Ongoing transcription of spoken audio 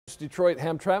Detroit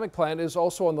Hamtramck plant is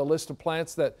also on the list of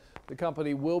plants that the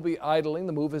company will be idling.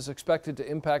 The move is expected to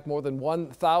impact more than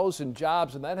 1,000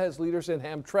 jobs, and that has leaders in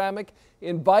Hamtramck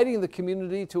inviting the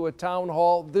community to a town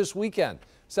hall this weekend.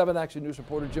 7 Action News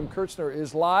reporter Jim Kurtzner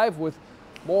is live with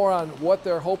more on what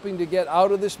they're hoping to get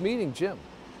out of this meeting. Jim.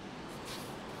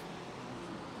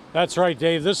 That's right,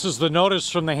 Dave. This is the notice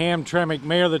from the Hamtramck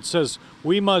mayor that says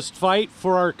we must fight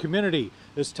for our community.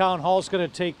 This town hall is going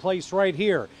to take place right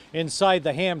here inside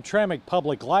the Hamtramck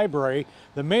Public Library.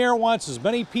 The mayor wants as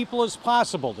many people as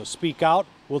possible to speak out.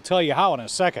 We'll tell you how in a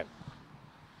second.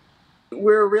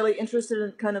 We're really interested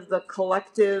in kind of the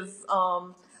collective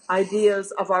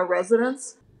ideas of our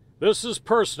residents. This is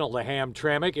personal to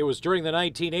Hamtramck. It was during the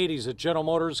 1980s that General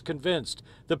Motors convinced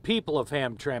the people of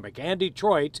Hamtramck and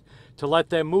Detroit to let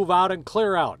them move out and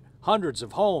clear out hundreds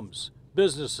of homes,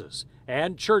 businesses,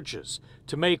 and churches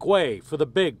to make way for the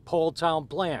big Poletown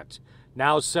plant,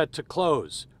 now set to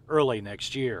close early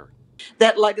next year.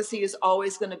 That legacy is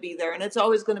always going to be there, and it's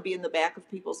always going to be in the back of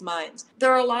people's minds.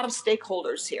 There are a lot of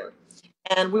stakeholders here,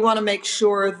 and we want to make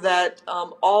sure that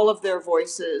all of their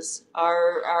voices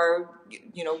are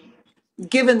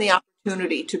given the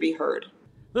opportunity to be heard.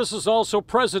 This is also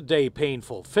present day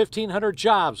painful. 1,500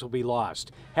 jobs will be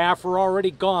lost. Half are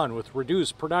already gone with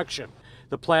reduced production.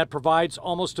 The plant provides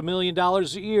almost $1 million a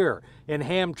year in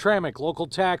Hamtramck local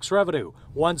tax revenue,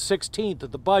 1/16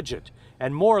 of the budget,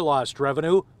 and more lost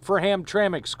revenue for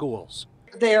Hamtramck schools.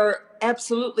 They are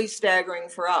absolutely staggering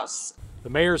for us. The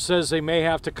mayor says they may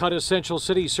have to cut essential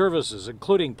city services,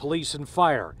 including police and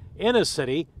fire, in a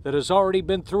city that has already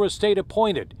been through a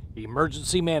state-appointed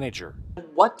emergency manager.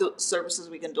 What services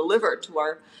we can deliver to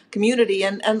our community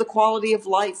and the quality of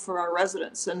life for our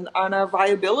residents and on our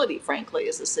viability, frankly,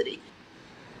 as a city.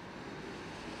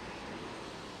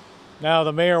 Now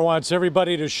the mayor wants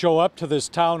everybody to show up to this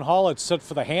town hall. It's set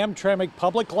for the Hamtramck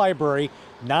Public Library,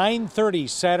 9:30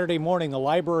 Saturday morning. The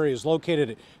library is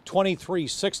located at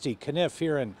 2360 Caniff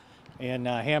here in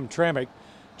Hamtramck.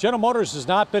 General Motors has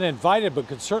not been invited, but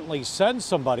could certainly send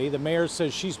somebody. The mayor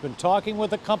says she's been talking with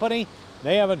the company.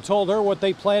 They haven't told her what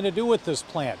they plan to do with this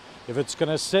plant, if it's going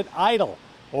to sit idle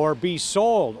or be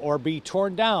sold or be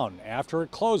torn down after it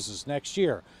closes next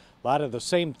year. A lot of the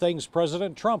same things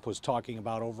President Trump was talking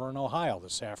about over in Ohio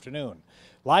this afternoon.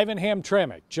 Live in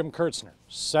Hamtramck, Jim Kurtzner,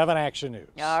 7 Action News.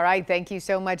 All right, thank you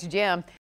so much, Jim.